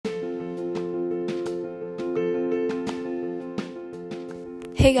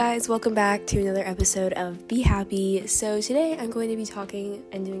Hey guys, welcome back to another episode of Be Happy. So today I'm going to be talking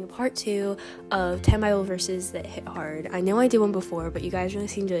and doing a part 2 of 10 Bible verses that hit hard. I know I did one before, but you guys really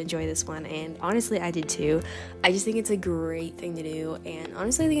seem to enjoy this one, and honestly I did too. I just think it's a great thing to do, and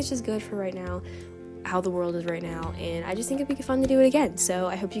honestly I think it's just good for right now, how the world is right now, and I just think it'd be fun to do it again. So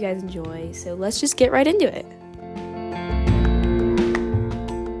I hope you guys enjoy. So let's just get right into it.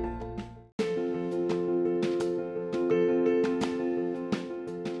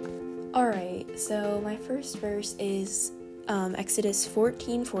 Alright, so my first verse is Exodus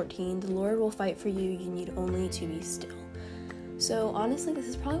 14:14. The Lord will fight for you, you need only to be still. So honestly, this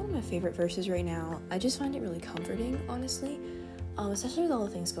is probably one of my favorite verses right now. I just find it really comforting, honestly, especially with all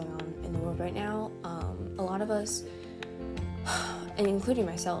the things going on in the world right now. A lot of us, and including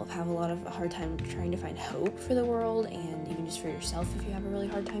myself, have a hard time trying to find hope for the world, and even just for yourself if you have a really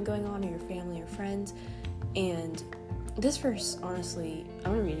hard time going on, or your family or friends. And this verse, honestly,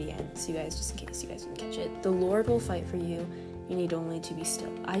 I'm going to read it again, so you guys, just in case you guys didn't catch it. The Lord will fight for you, you need only to be still.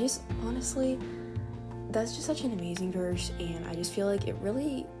 Honestly, that's just such an amazing verse, and I just feel like it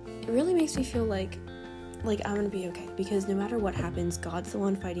really makes me feel like I'm going to be okay, because no matter what happens, God's the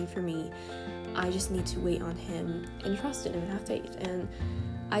one fighting for me. I just need to wait on Him and trust in Him and have faith, and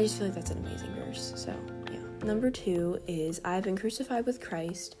I just feel like that's an amazing verse. So, yeah. Number 2 is, I have been crucified with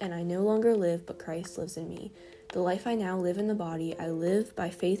Christ, and I no longer live, but Christ lives in me. The life I now live in the body, I live by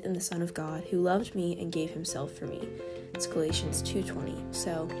faith in the Son of God, who loved me and gave Himself for me. It's Galatians 2:20.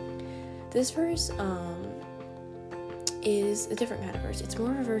 So, this verse is a different kind of verse. It's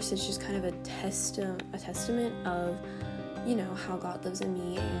more of a verse that's just kind of a testament of, how God lives in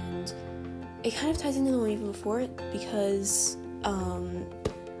me, and it kind of ties into the one even before it, because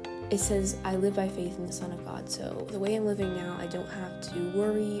it says, I live by faith in the Son of God. So the way I'm living now, I don't have to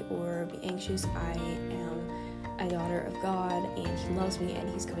worry or be anxious. I am a daughter of God, and He loves me, and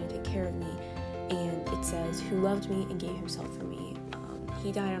He's going to take care of me. And it says, who loved me and gave Himself for me.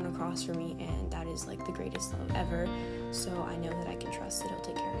 He died on a cross for me, and that is like the greatest love ever. So I know that I can trust that He'll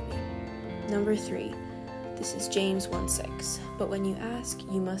take care of me. Number 3, this is James 1:6. But when you ask,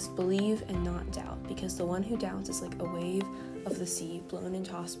 you must believe and not doubt, because the one who doubts is like a wave of the sea, blown and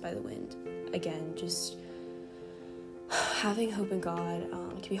tossed by the wind. Again, just having hope in God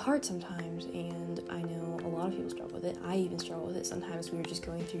can be hard sometimes, and I know a lot of people struggle with it. I even struggle with it sometimes. We're just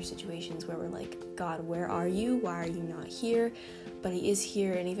going through situations where we're like, God, where are you? Why are you not here? But He is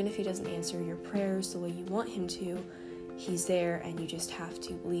here, and even if He doesn't answer your prayers the way you want Him to, He's there, and you just have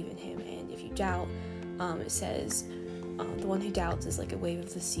to believe in Him. And if you doubt, it says, the one who doubts is like a wave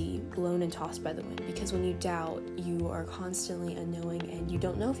of the sea, blown and tossed by the wind. Because when you doubt, you are constantly unknowing, and you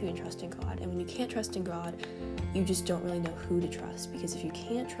don't know if you can trust in God. And when you can't trust in God, you just don't really know who to trust. Because if you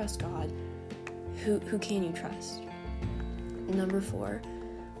can't trust God, who can you trust? Number 4,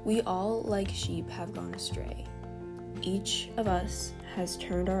 we all, like sheep, have gone astray. Each of us has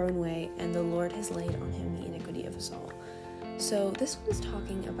turned our own way, and the Lord has laid on Him the iniquity of us all. So this one's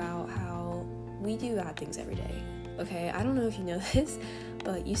talking about how we do bad things every day. Okay, I don't know if you know this,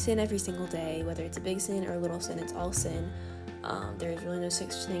 but you sin every single day, whether it's a big sin or a little sin, it's all sin. There's really no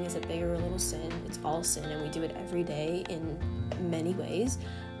such thing as a big or a little sin. It's all sin, and we do it every day in many ways.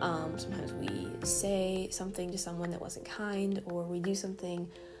 Sometimes we say something to someone that wasn't kind, or we do something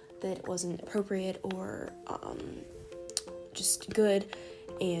that wasn't appropriate or just good,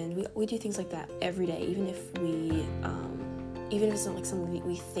 and we do things like that every day. Even if it's not like something that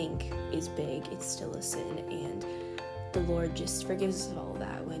we think is big, it's still a sin, and the Lord just forgives us of all of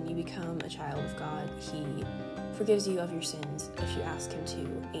that. When you become a child of God, He forgives you of your sins if you ask Him to,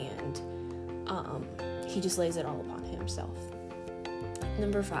 and He just lays it all upon Himself.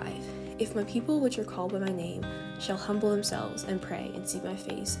 Number 5, if my people which are called by my name shall humble themselves and pray and seek my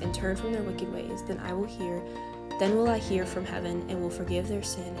face and turn from their wicked ways, then will I hear from heaven and will forgive their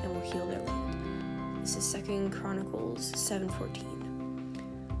sin and will heal their land. This is 2 Chronicles 7:14.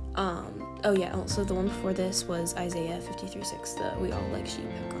 Also the one before this was Isaiah 53:6. We all like sheep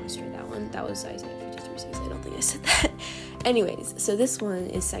have gone astray. That was Isaiah 53:6. I don't think I said that. Anyways, so this one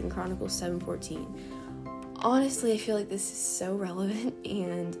is 2 Chronicles 7:14. Honestly, I feel like this is so relevant,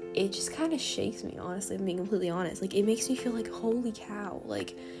 and it just kind of shakes me, honestly, I'm being completely honest. Like, it makes me feel like, holy cow,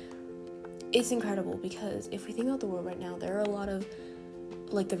 like, it's incredible, because if we think about the world right now, there are a lot of,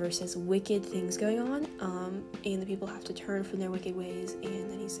 like the verse says, wicked things going on, and the people have to turn from their wicked ways,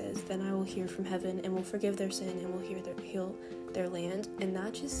 and then He says, then I will hear from heaven, and will forgive their sin, and will heal their land, and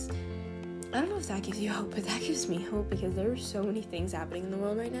that just, I don't know if that gives you hope, but that gives me hope, because there are so many things happening in the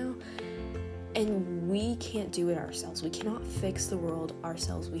world right now, and we can't do it ourselves. We cannot fix the world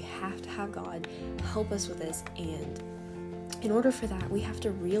ourselves. We have to have God help us with this, and in order for that, we have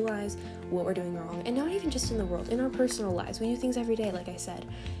to realize what we're doing wrong, and not even just in the world, in our personal lives. We do things every day, like I said,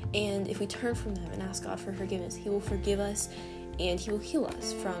 and if we turn from them and ask God for forgiveness, He will forgive us, and He will heal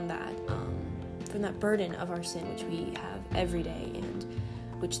us from that burden of our sin, which we have every day, and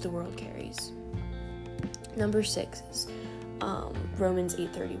which the world carries. Number 6 is Romans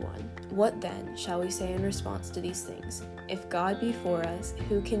 8:31. What then shall we say in response to these things? If God be for us,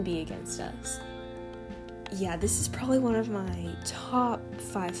 who can be against us? Yeah, this is probably one of my top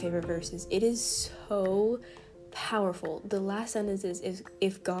 5 favorite verses. It is so powerful. The last sentence is,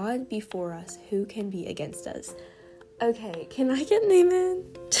 if God be for us, who can be against us? Okay, can I get an amen?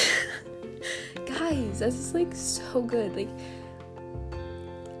 Guys, this is like so good. Like,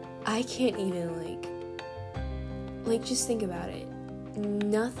 I can't even like just think about it.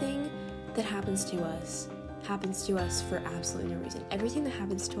 Nothing that happens to us for absolutely no reason. Everything that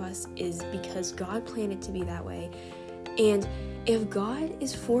happens to us is because God planned it to be that way. And if God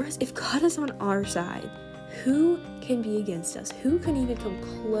is for us, if God is on our side, who can be against us? Who can even come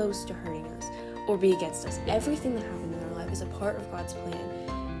close to hurting us or be against us? Everything that happens in our life is a part of God's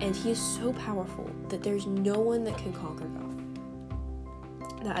plan. And He is so powerful that there's no one that can conquer God.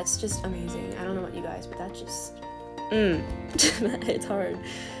 That's just amazing. I don't know about you guys, but that just... it's hard.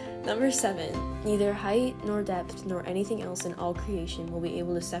 Number 7, neither height nor depth nor anything else in all creation will be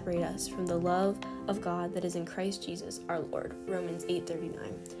able to separate us from the love of God that is in Christ Jesus our Lord. Romans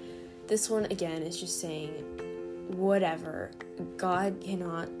 8:39. This one again is just saying, whatever, God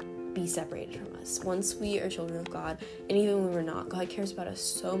cannot be separated from us. Once we are children of God, and even when we're not, God cares about us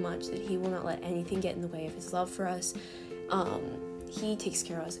so much that He will not let anything get in the way of His love for us. He takes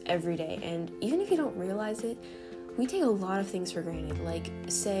care of us every day, and even if you don't realize it, we take a lot of things for granted, like,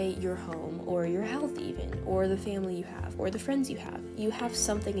 say, your home, or your health even, or the family you have, or the friends you have. You have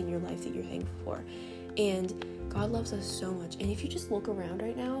something in your life that you're thankful for, and God loves us so much. And if you just look around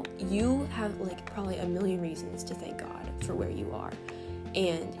right now, you have, probably a million reasons to thank God for where you are,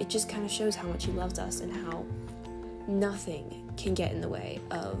 and it just kind of shows how much He loves us and how nothing can get in the way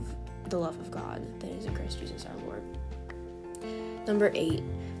of the love of God that is in Christ Jesus our Lord. Number 8.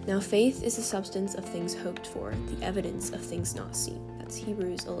 Now faith is the substance of things hoped for, the evidence of things not seen. That's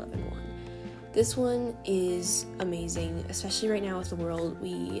Hebrews 11:1. This one is amazing, especially right now with the world.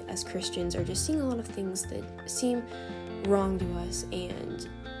 We as Christians are just seeing a lot of things that seem wrong to us, and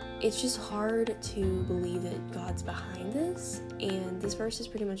it's just hard to believe that God's behind this. And this verse is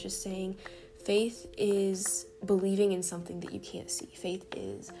pretty much just saying faith is believing in something that you can't see. Faith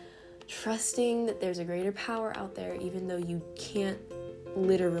is trusting that there's a greater power out there, even though you can't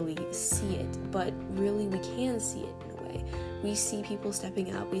literally see it, but really we can see it in a way. We see people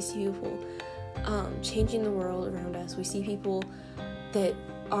stepping up, we see people changing the world around us, we see people that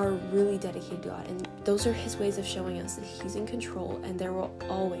are really dedicated to God, and those are His ways of showing us that He's in control, and there will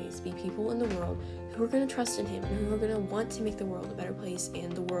always be people in the world who are going to trust in Him and who are going to want to make the world a better place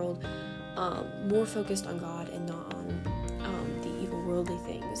and the world more focused on God and not on the evil worldly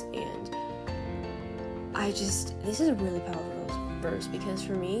things. And this is a really powerful verse, because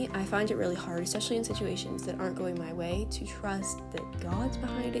for me, I find it really hard, especially in situations that aren't going my way, to trust that God's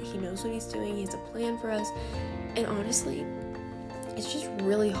behind it. He knows what He's doing, He has a plan for us, and honestly, it's just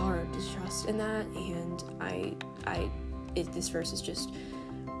really hard to trust in that. And this verse is just,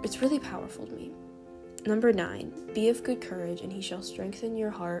 it's really powerful to me. Number 9, be of good courage, and He shall strengthen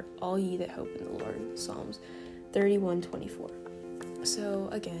your heart, all ye that hope in the Lord. Psalms 31:24. So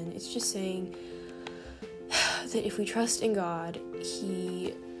again, it's just saying that if we trust in God,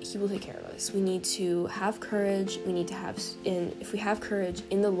 He will take care of us. We need to have courage. If we have courage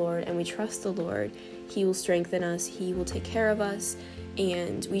in the Lord and we trust the Lord, He will strengthen us. He will take care of us.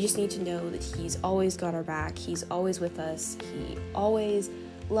 And we just need to know that He's always got our back. He's always with us. He always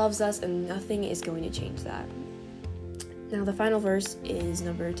loves us, and nothing is going to change that. Now the final verse is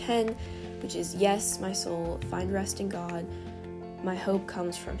number 10, which is, yes, my soul, find rest in God. My hope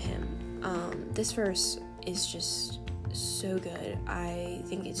comes from Him. This verse is just so good. I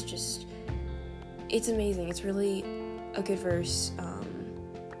think it's amazing. It's really a good verse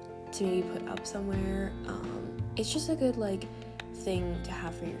to maybe put up somewhere. It's just a good thing to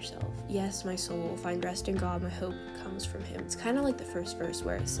have for yourself. Yes, my soul, find rest in God. My hope comes from Him. It's kind of like the first verse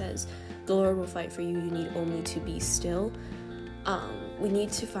where it says, the Lord will fight for you. You need only to be still. We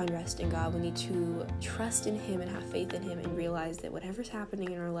need to find rest in God. We need to trust in Him and have faith in Him and realize that whatever's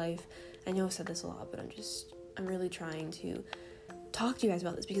happening in our life, I know I've said this a lot, but I'm really trying to talk to you guys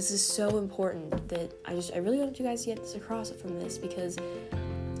about this, because this is so important that I really want you guys to get this across from this, because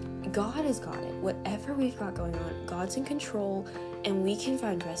God has got it. Whatever we've got going on, God's in control, And we can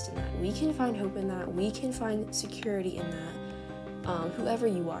find rest in that. We can find hope in that. We can find security in that. Whoever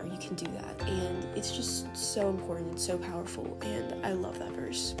you are, you can do that. And it's just so important and so powerful. And I love that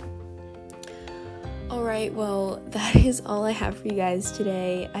verse. Alright, well, that is all I have for you guys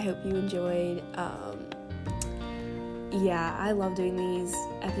today. I hope you enjoyed. Yeah, I love doing these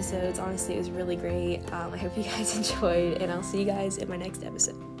episodes. Honestly, it was really great. I hope you guys enjoyed, and I'll see you guys in my next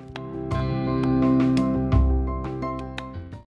episode.